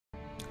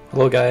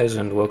Hello guys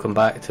and welcome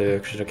back to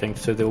Crusader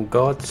Kings to the Old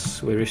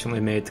Gods. We recently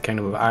made the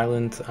Kingdom of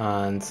Ireland,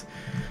 and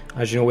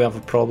as you know we have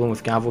a problem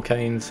with gavel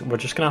kinds. We're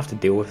just going to have to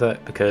deal with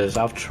it because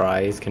I've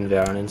tried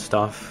converting and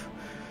stuff.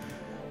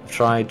 I've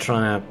tried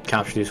trying to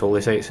capture these holy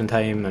sites in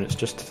time and it's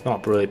just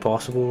not really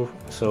possible.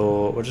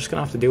 So we're just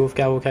going to have to deal with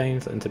gavel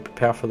kinds, and to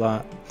prepare for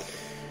that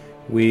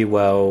we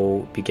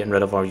will be getting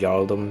rid of our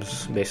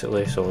jarldoms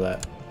basically, so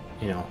that,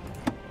 you know,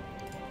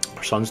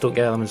 our sons don't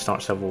get them and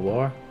start civil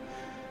war.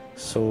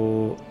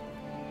 So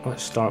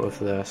let's start with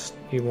this.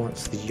 He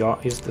wants the Jarl.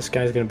 This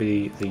guy's going to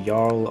be the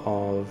Jarl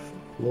of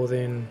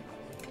Lothian.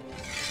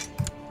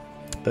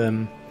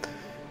 Boom.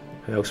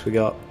 Who else we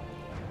got?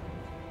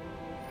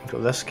 We've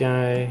got this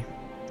guy,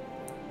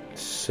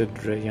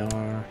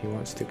 Sudrayar. He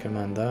wants to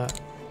command that.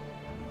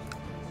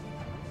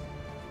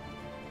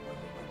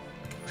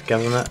 Let's give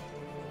him it.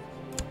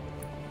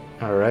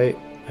 Alright,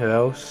 who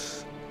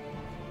else?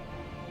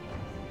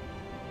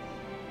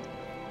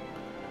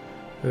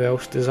 Who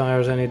else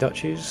desires any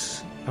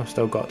duchies? I've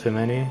still got too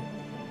many.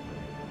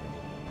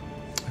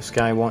 This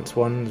guy wants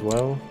one as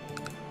well.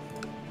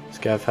 Let's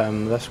give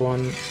him this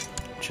one,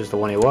 which is the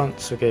one he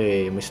wants.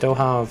 Okay, and we still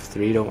have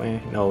 3, don't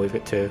we? No, we've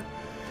got 2.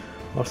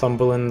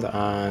 Northumberland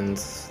and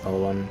the other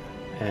one.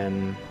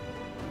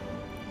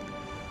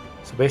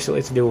 So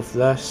basically, to deal with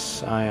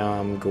this, I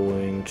am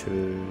going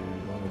to...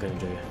 what am I going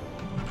to do?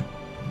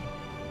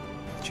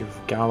 Duke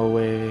of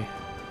Galloway.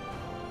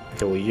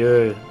 Okay, well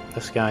you,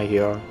 this guy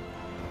here,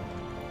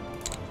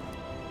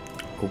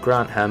 we'll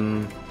grant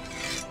him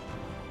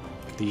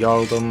the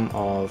Jarldom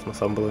of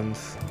Northumberland.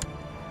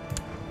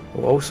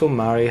 We'll also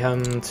marry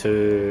him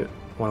to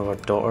one of our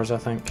daughters, I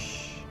think.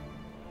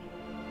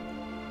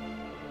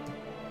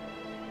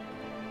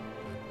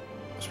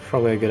 It's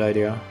probably a good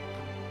idea.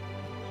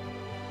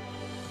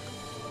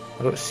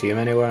 I don't see him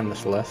anywhere on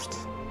this list.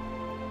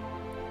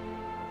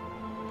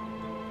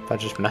 If I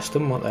just missed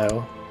him, what the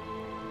hell?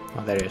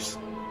 Oh, there he is.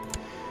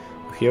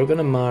 Okay, you're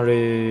gonna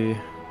marry...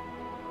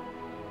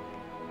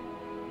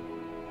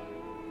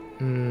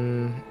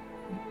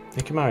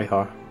 you can marry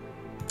her.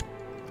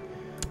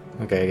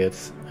 Okay, good.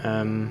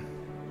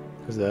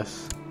 Who's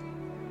this?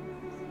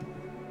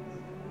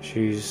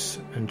 She's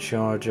in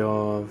charge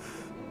of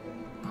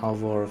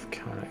Alvor of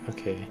Carrick.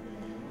 Okay.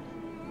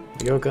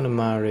 You're gonna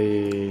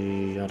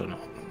marry... I don't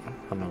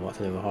know what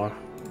to do with her.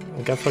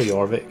 We'll give her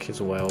Jorvik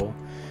as well.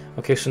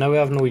 Okay, so now we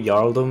have no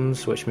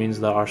Jarldoms, which means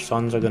that our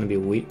sons are going to be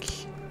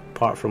weak,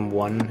 apart from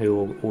one who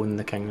will own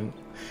the kingdom.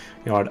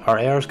 You know, our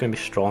heir is going to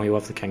be strong. He'll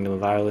have the Kingdom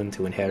of Ireland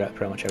to inherit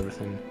pretty much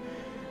everything.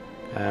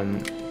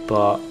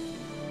 But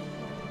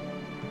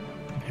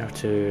you have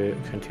to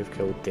kind of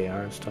killed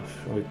there and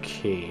stuff.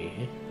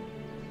 Okay,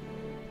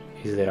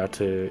 he's there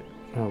to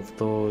one of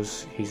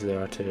those. He's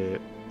there to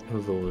one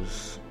of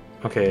those.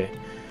 Okay,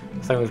 I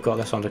think we've got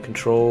this under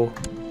control.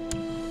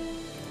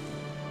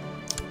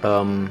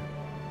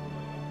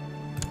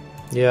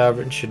 Yeah,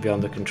 everything should be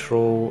under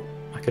control.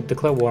 I could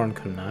declare war on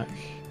Cognac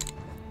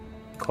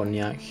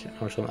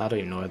or something. I don't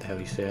even know how the hell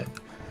you say it.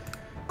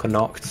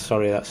 Connacht,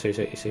 sorry, that's how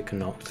you say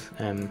Connacht.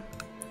 What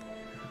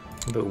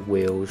about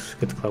Wales?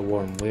 Could declare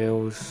war on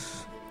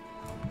Wales.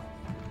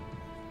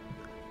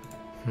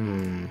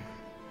 Could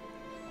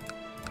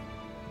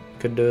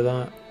do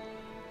that.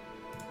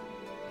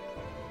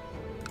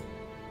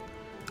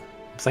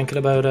 I'm thinking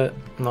about it.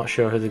 I'm not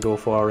sure who to go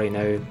for right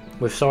now.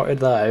 We've sorted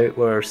that out.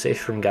 We're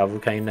safe from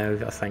Gavelkind now,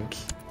 I think.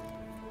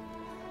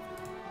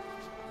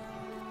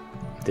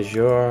 De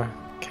jure,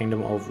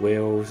 Kingdom of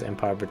Wales,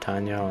 Empire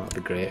Britannia. Oh, that'd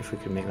be great if we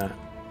could make that.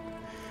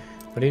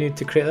 What do you need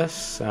to create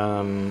this?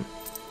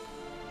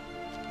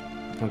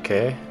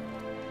 Okay.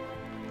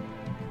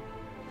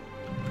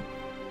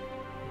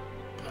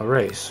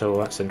 Alright, so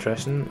that's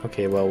interesting.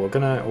 Okay, well, we're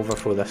gonna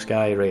overthrow this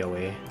guy right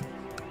away.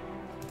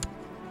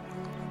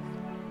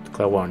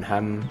 Declare war on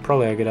him.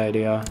 Probably a good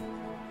idea.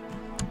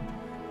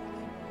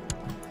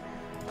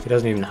 He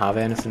doesn't even have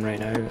anything right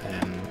now.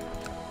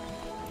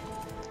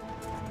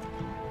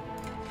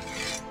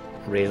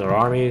 Raise our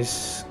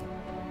armies.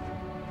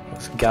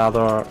 Let's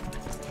gather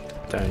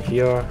down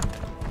here.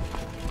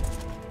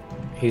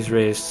 He's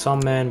raised some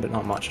men, but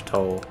not much at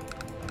all.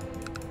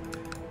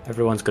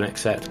 Everyone's going to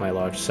accept my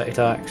large city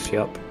tax.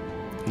 Yep.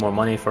 More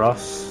money for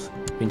us.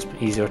 Means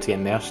easier to get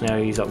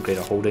mercenaries, upgrade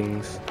our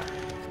holdings.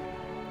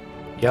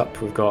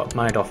 Yep, we've got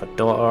married off a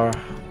daughter.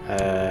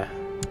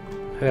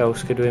 Who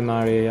else could we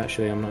marry?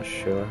 Actually, I'm not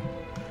sure.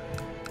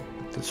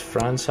 Does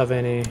France have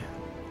any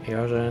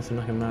heirs or anything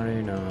I can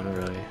marry? No, not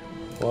really.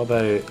 What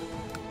about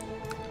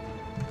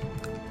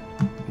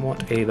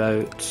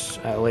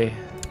Italy?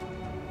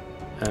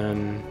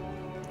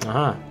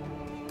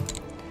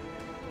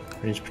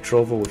 Arrange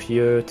betrothal with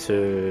you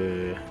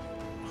to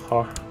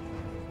her.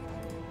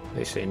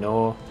 They say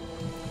no.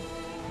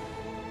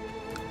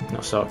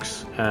 That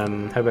sucks. How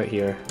about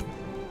here?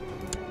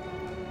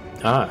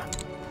 How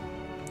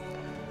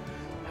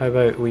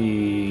about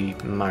we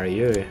marry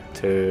you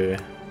to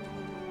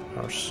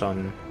our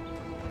son?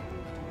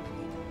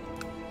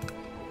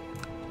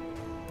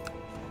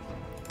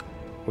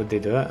 Would they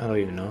do it? I don't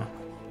even know.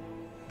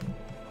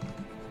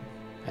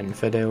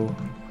 Infidel.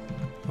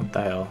 What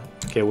the hell?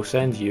 Okay, we'll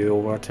send you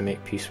over to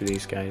make peace with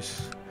these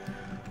guys.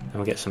 And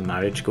we'll get some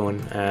marriage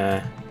going.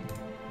 Can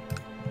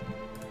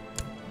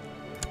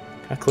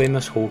I claim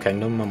this whole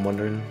kingdom? I'm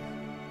wondering.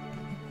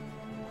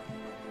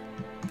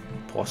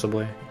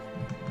 Possibly.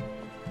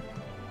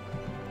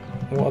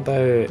 What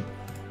about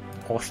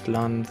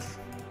Ostland?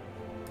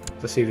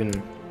 Does this even...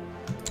 Can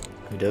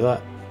we do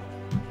that?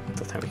 I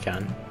don't think we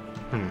can.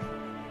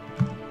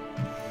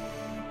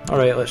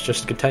 Alright, let's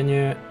just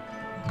continue.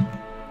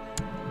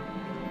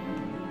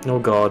 Oh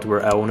god,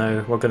 we're ill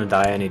now. We're gonna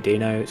die any day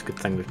now. It's a good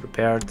thing we've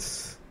prepared.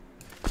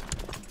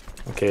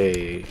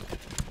 Okay.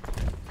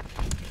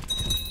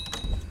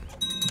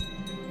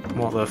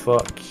 What the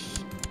fuck?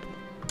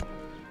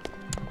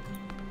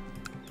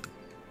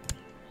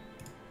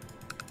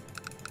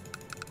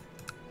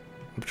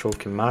 Patrol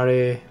can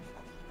marry.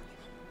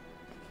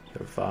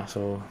 Your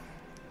vassal.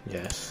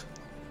 Yes.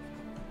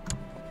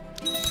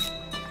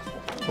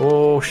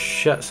 Oh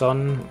shit,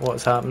 son.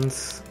 What's happened?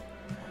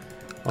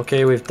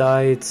 Okay, we've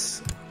died.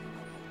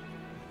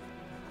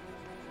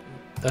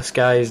 This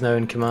guy is now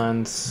in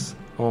command.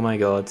 Oh my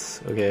god.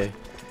 Okay.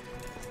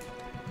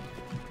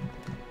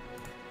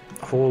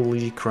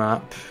 Holy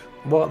crap.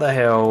 What the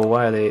hell?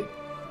 Why are they...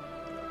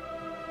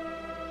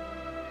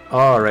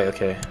 Oh, right,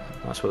 okay.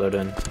 That's what they're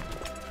doing.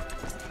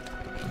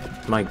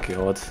 My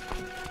god.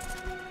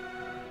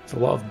 There's a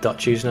lot of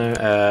duchies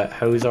now.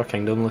 How's our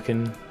kingdom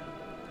looking?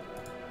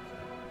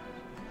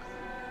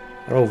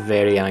 They're all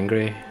very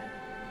angry.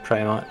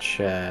 Pretty much.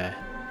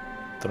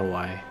 Don't know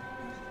why.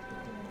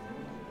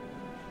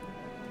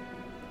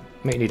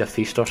 Might need a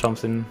feast or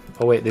something.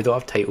 Oh wait, they don't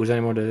have titles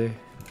anymore, do they?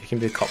 You can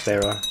be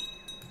cupbearer.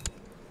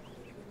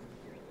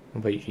 What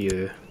about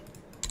you?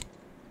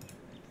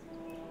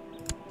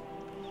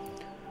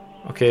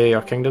 Okay,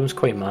 our kingdom's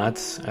quite mad.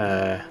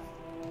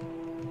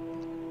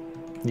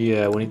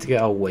 Yeah, we need to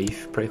get a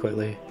wife pretty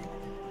quickly.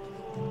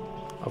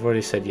 I've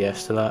already said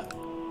yes to that.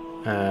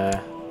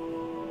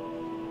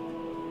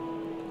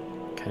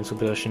 Council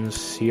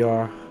positions,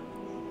 CR.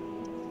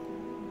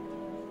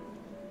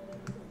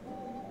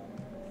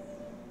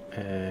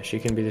 She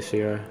can be the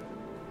seer.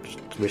 Just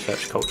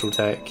research cultural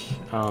tech.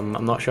 I'm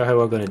not sure how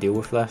we're going to deal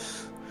with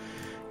this.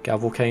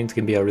 Gavelkind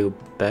can be a real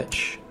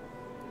bitch.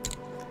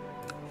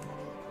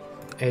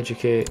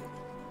 Educate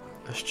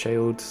this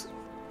child.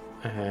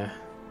 With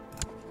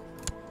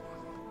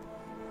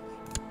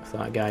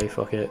that guy,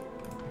 fuck it.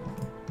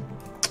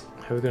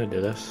 How are we going to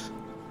do this?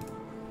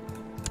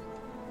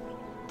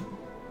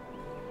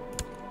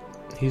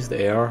 He's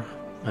the heir,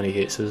 and he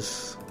hates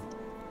us.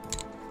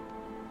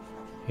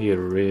 He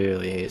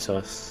really hates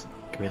us.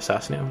 Can we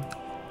assassinate him?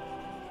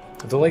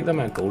 I don't like the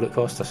amount of gold it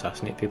costs to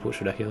assassinate people, it's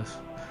ridiculous.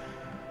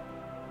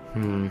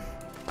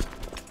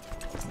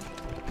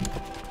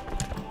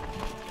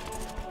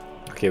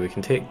 Okay, we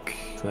can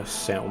take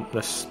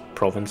this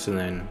province and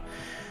then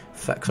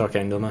fix our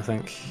kingdom, I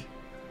think.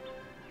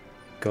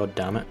 God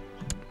damn it.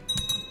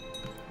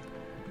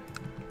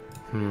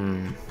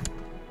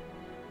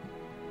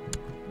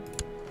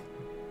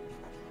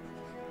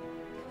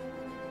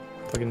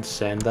 If I can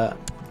send that.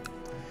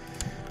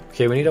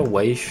 Okay, we need a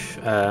wife.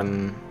 How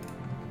are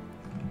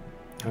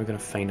we gonna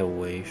find a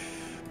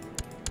wife?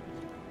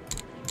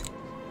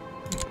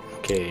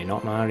 Okay,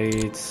 not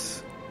married.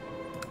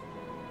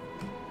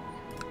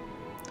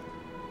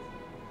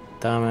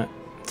 Damn it,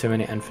 too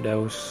many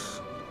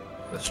infidels.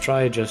 Let's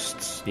try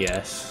just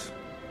yes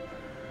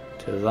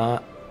to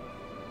that.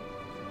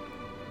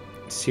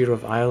 Seer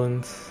of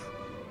Ireland.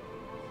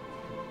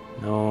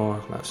 No,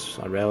 that's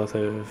a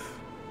relative.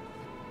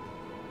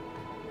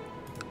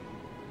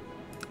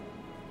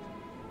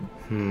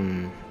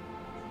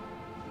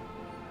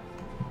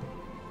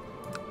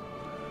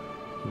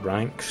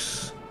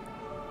 Ranks.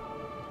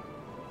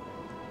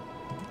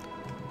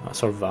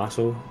 That's our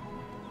vassal.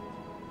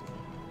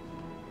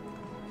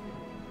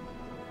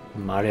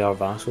 Marry our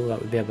vassal, that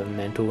would be a bit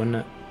mental, wouldn't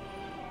it?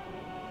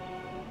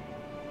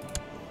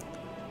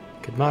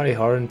 Could marry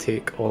her and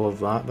take all of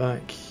that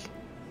back.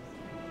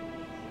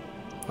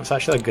 That's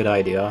actually a good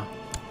idea.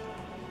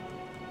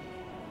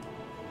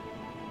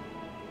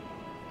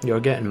 You're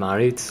getting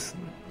married.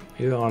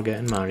 You are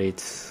getting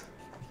married.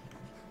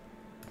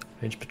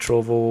 Arrange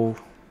betrothal.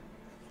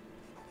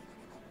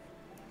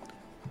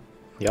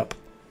 Yep.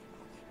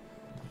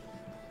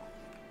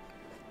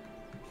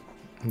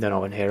 Then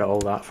I'll inherit all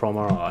that from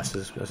her. Oh, this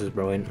is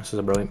brilliant. This is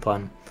a brilliant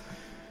plan.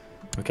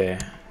 Okay.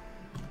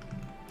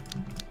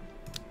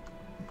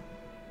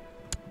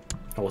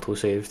 Auto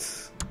saved.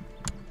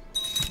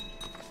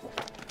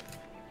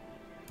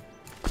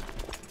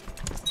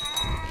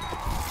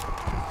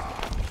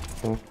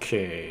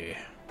 Okay.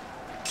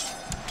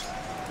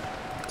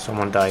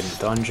 Someone died in the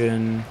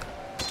dungeon.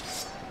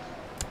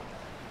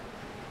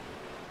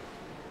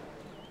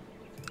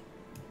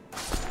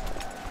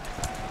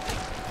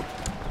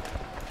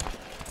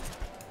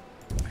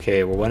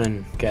 Okay, we're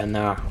winning. Get in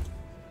there.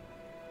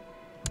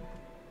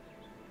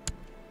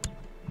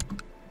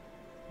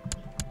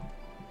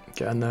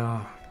 Get in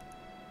there.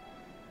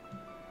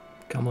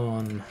 Come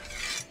on.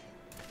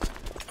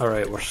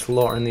 Alright, we're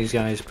slaughtering these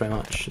guys pretty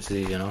much. This is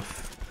easy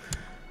enough.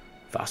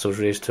 Vassals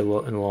raised too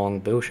long.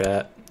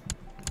 Bullshit.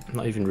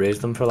 Not even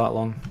raised them for that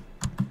long.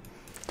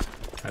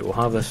 Right, we'll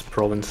have this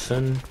province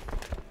soon.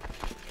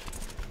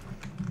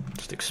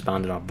 Just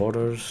expanding our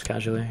borders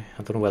casually.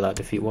 I don't know where that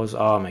defeat was.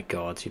 Oh my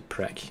god, you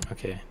prick.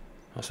 Okay,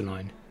 that's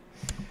annoying.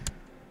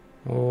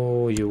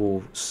 Oh, you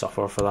will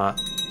suffer for that.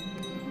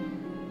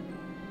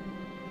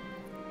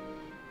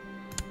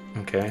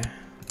 Okay.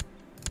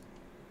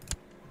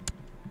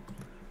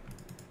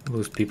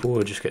 Those people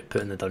will just get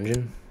put in the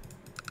dungeon.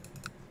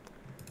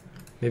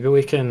 Maybe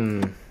we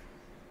can...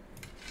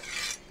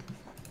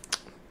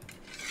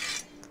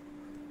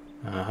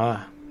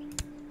 Aha.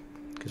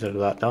 Consider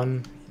that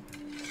done.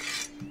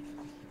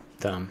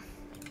 Damn.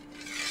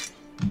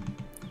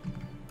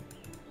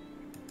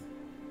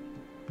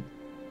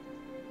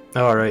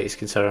 Alright, he's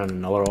considering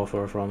another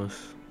offer from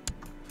us.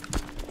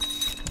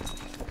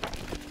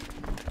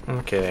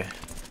 Okay.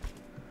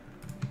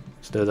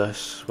 Let's do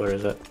this. Where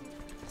is it?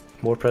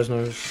 More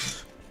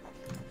prisoners.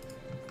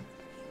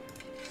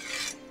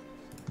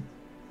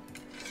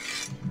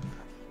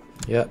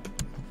 Yep.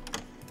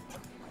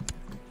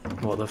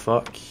 What the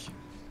fuck?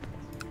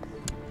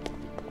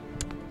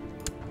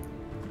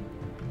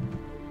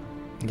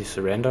 You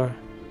surrender?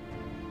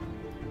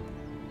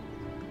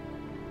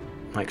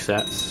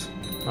 Accepts.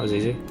 That was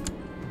easy.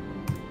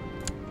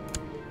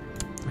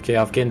 Okay,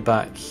 I've gained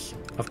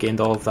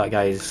all of that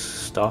guy's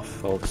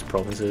stuff, all of his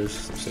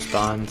provinces. Let's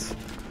disband.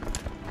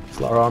 Let's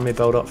let our army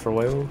build up for a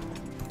while.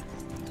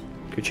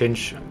 Could we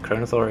change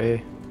Crown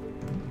Authority?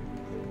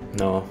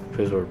 No,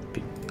 because we're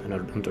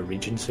under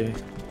Regency.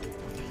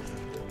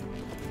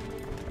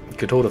 We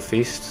could hold a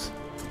feast.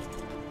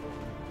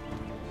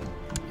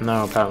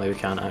 No, apparently we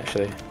can't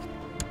actually.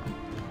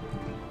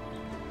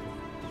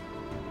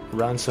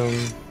 Ransom.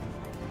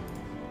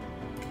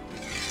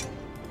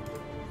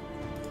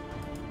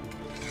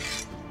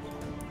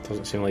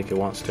 Doesn't seem like he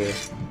wants to.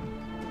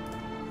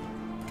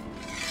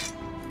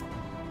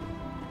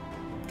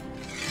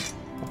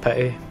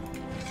 Petty.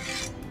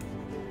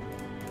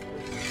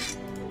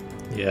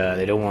 Yeah,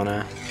 they don't want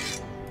to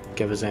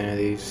give us any of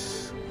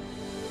these.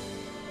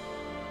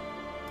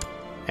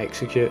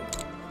 Execute.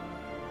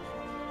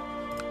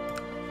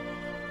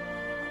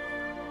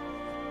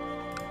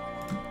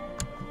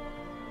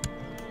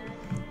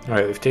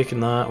 Alright, we've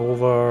taken that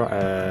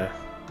over.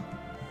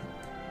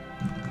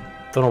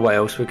 Don't know what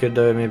else we could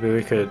do. Maybe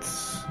we could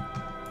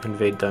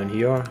invade down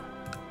here.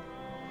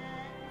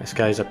 This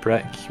guy's a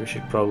prick. We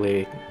should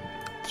probably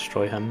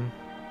destroy him.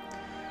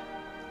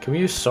 Can we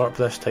usurp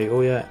this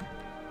title yet?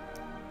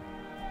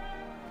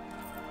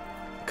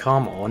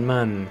 Come on,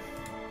 man.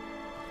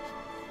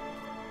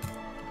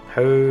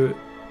 How...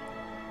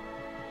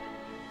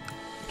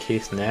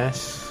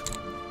 Caithness?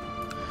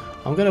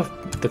 I'm gonna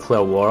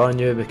declare war on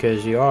you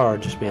because you are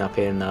just being a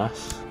pain in the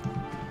ass.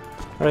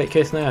 Alright,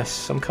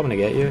 Caithness, I'm coming to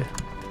get you.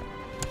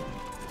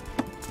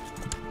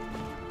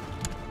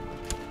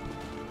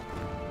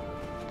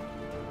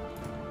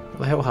 What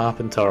the hell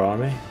happened to our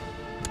army?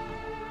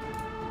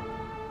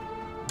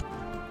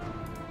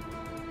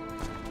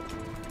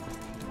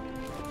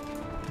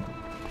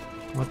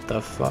 What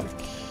the fuck?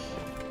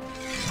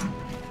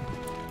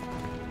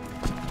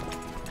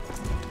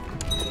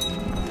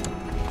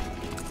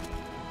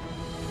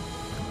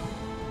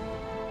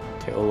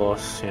 Title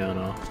loss, yeah, I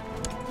know.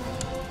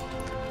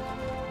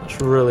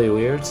 That's really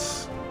weird.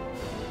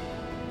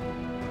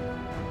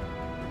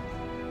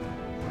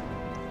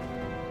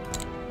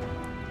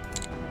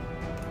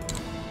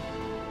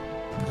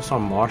 There's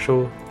some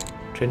martial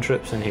train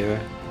troops in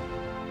here.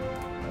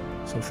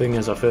 Something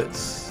is afoot.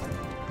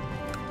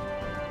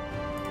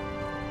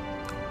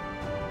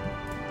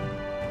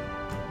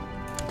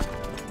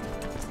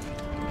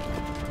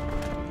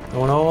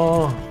 Oh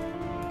no!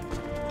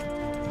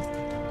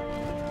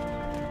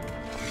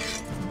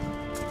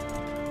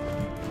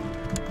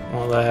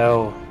 What the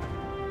hell?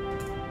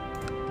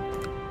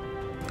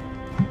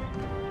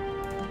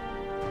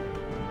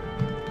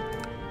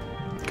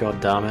 God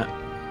damn it.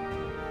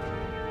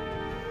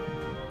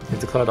 They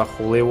declared a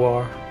holy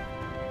war.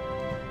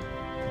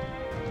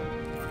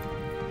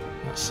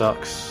 That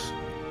sucks.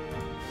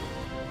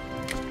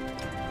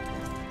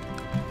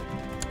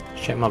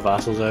 Check my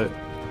vassals out.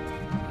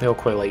 They all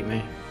quite like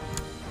me.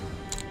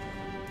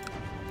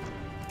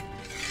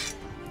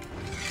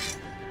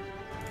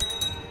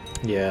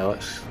 Yeah,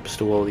 let's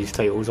bestow all these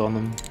titles on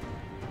them.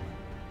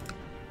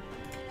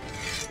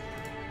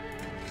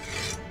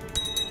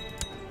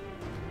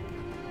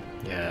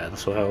 Yeah,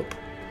 this will help.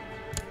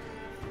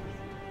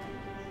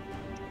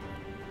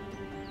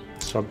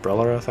 It's our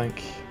brother, I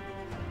think.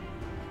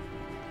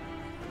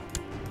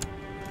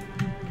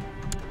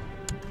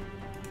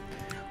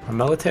 Our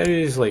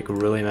military is like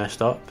really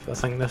messed up. I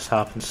think this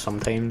happens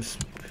sometimes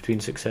between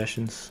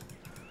successions.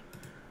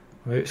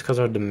 Maybe it's because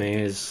our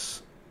demise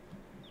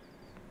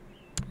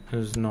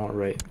is not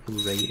right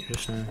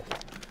just now.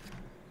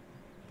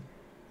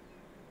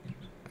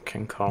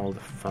 King Carl the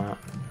Fat.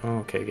 Oh,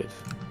 okay, good.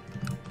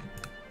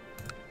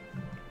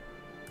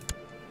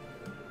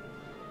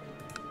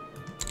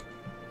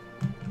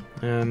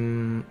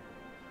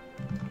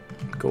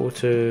 Go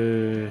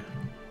to...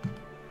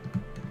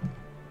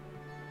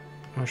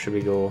 Where should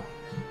we go?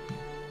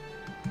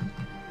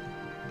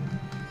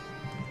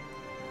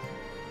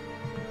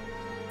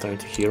 Down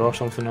to here or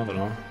something, I don't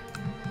know.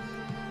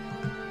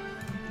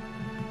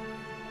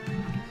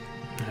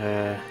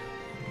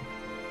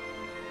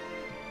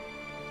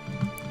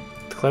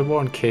 Declared war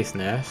on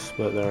Caithness,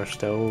 but they're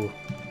still...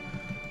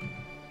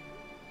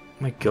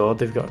 My god,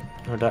 they've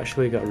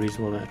actually got a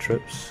reasonable amount of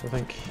troops, I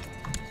think.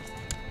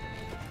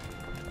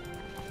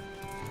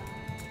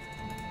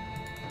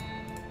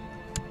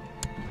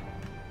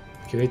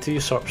 Okay, we need to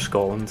usurp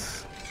Scotland.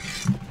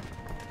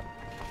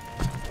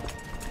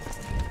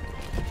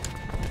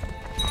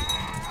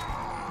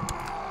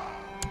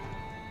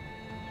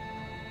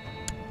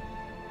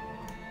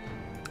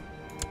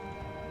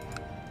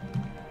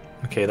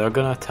 Okay, they're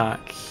gonna attack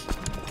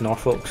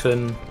Norfolk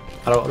soon.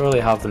 I don't really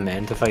have the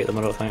men to fight them,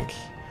 I don't think.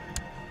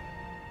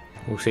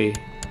 We'll see.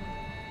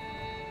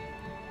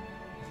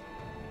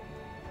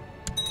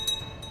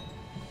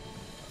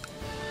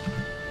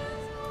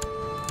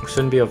 We'll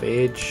soon be of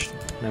age,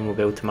 then we'll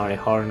be able to marry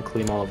her and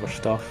claim all of her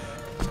stuff.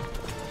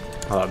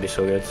 Oh, that'd be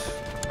so good.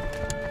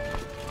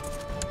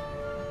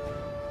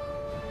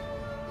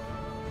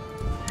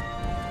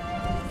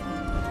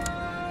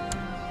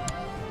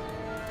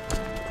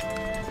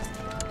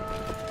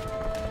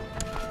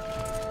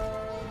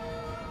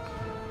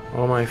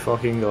 Oh my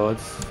fucking god.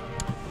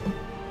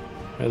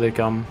 Here they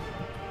come.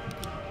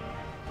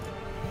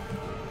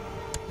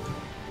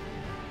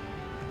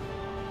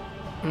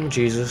 Oh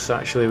Jesus,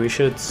 actually we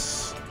should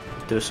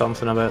do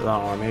something about that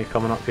army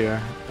coming up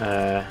here.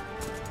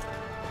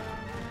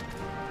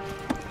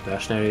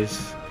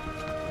 Mercenaries.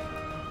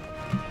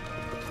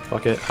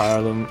 Fuck it,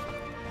 hire them.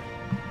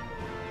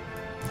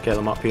 Get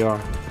them up here.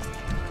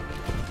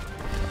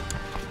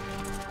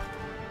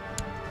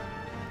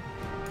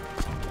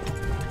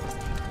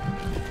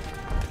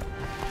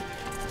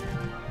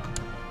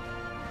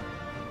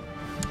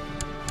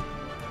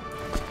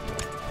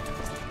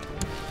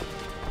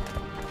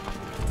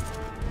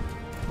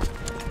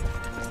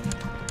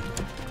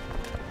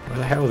 Where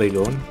the hell are they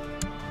going?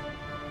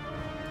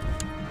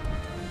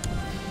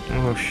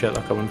 Oh shit,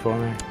 they're coming for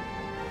me.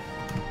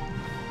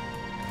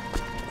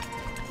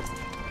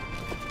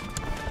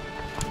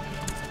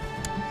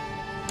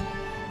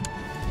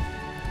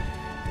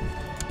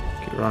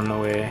 Keep running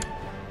away.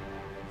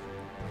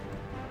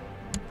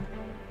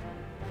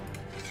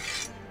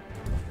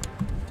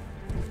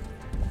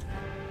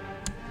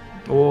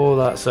 Oh,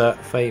 that's it.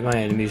 Fight my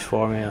enemies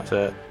for me, that's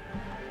it.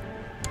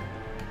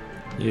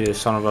 You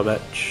son of a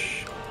bitch.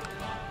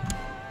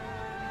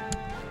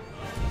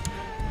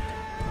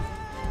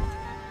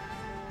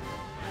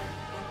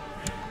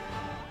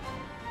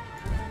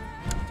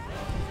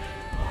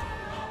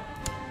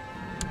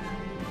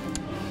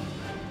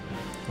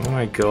 Oh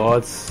my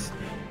god.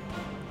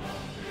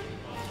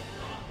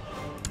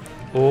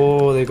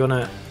 Oh, they're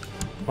gonna...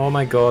 Oh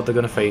my god, they're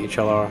gonna fight each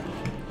other.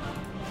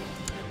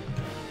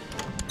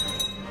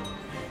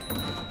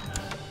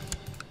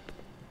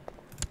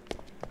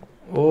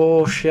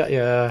 Oh shit,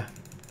 yeah.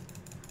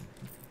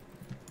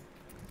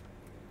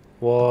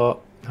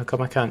 What? How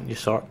come I can't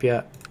usurp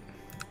yet?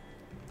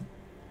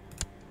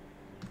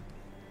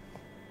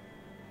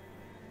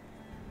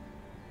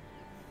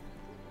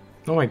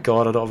 Oh my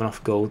god, I don't have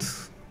enough gold.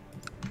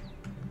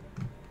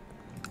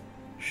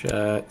 Shit.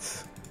 That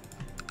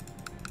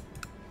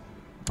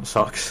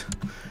sucks.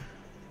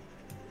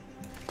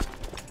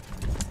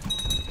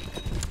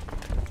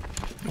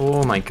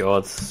 Oh my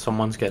god,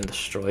 someone's getting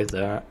destroyed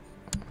there.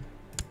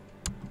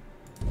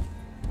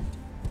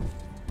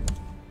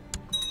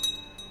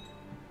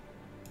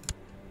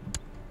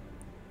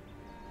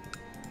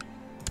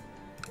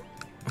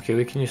 Okay,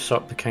 we can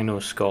usurp the Kingdom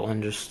of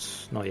Scotland,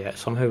 just not yet.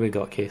 Somehow we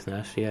got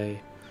Caithness,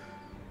 yay.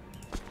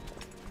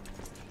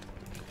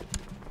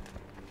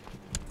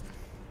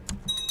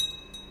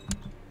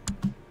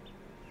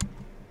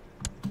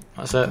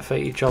 That's it,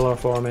 fight each other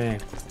for me.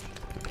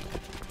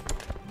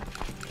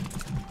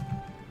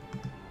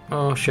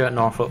 Oh shit,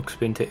 Norfolk's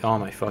been taken. Oh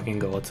my fucking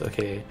god,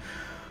 okay.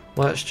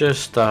 Let's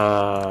just,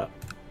 where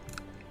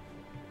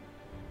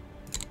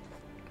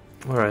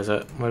is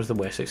it? Where's the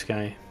Wessex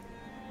guy?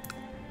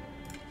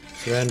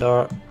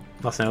 Surrender.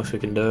 Nothing else we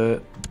can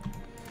do.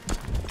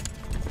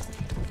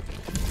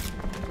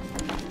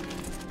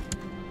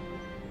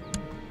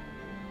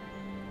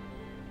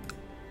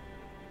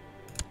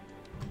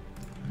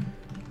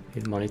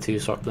 Need money to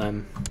usurp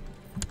them.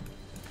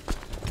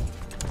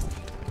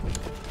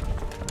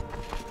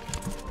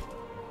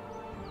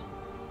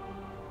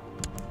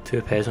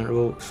 Two peasant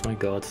revolts, my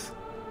god.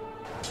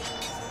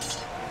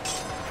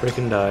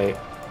 Freaking die.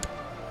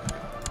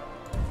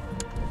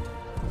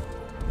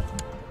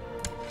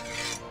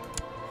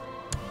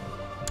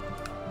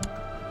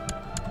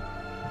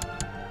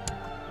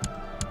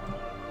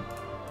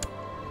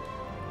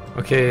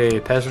 Okay,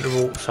 peasant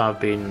revolts have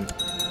been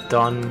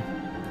done.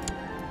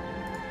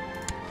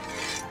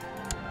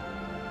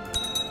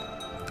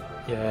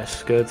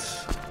 Yes, good.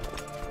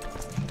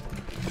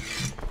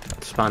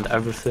 Spam expand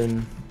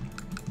everything.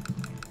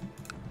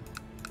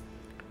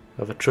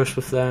 We have a truce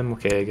with them,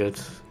 okay, good.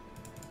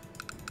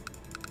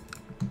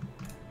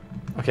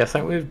 Okay, I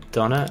think we've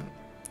done it.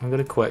 I'm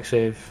gonna quick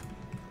save.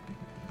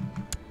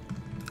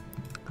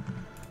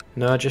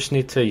 No, I just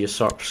need to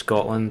usurp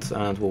Scotland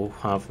and we'll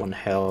have one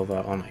hell of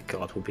a... Oh my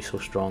god, we'll be so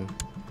strong.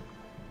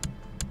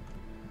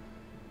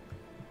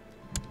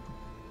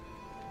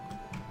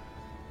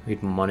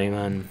 Need money,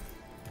 man.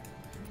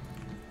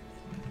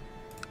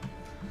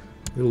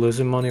 We're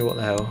losing money, what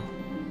the hell?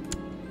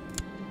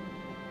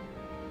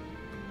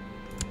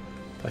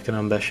 Back in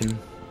ambition.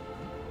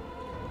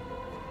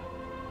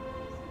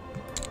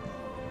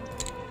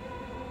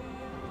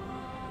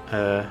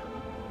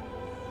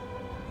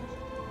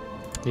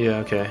 Yeah,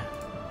 okay.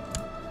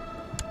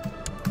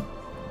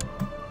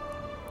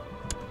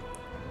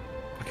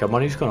 Okay,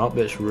 money's gone up,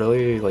 but it's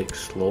really, like,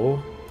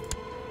 slow.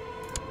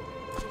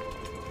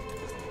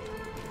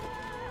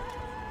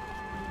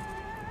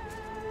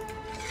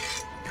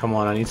 Come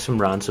on, I need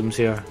some ransoms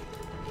here.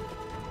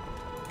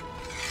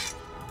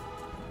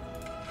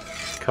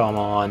 Come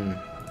on.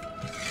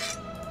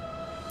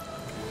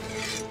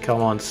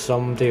 Come on,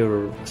 somebody,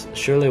 or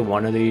surely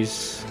one of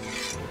these.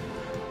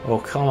 Oh,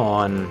 come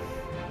on.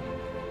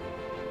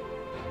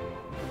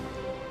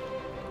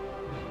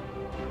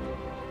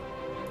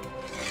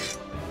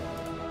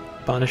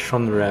 Banished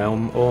from the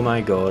realm. Oh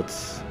my god.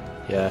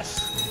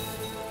 Yes.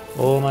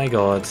 Oh my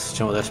god. Do you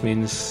know what this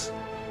means?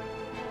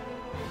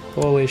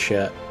 Holy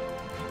shit.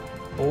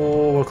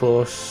 Oh, we're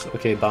close.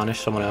 Okay, banish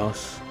someone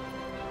else.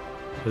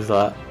 Who's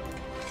that?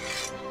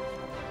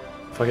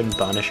 Fucking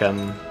banish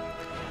him.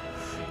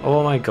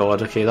 Oh my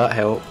god, okay, that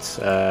helped.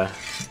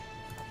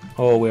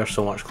 Oh, we are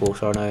so much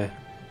closer now.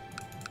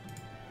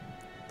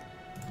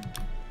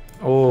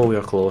 Oh, we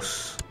are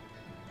close.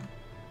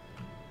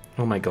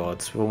 Oh my god,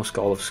 we've almost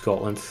got all of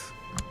Scotland.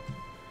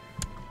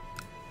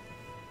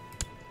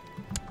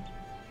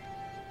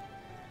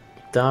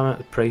 Damn it,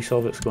 the price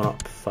of it's going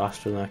up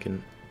faster than I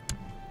can...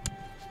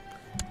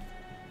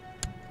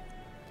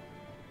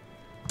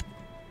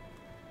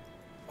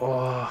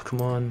 Oh,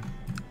 come on.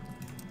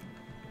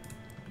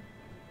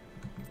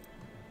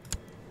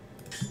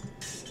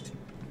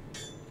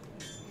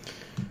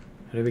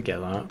 How do we get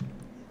that?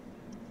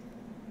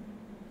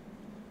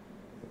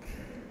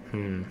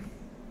 It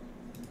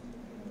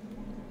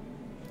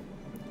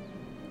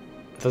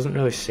doesn't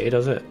really say,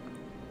 does it?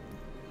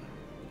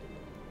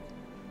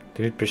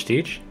 Do you need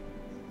prestige?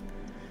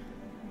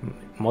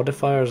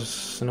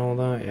 Modifiers and all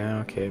that? Yeah,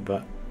 okay,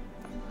 but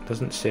it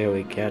doesn't say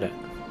we get it.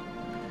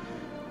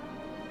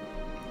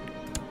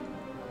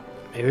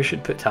 Maybe we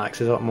should put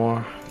taxes up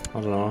more.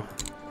 I don't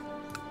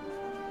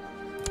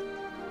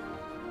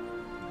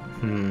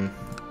know.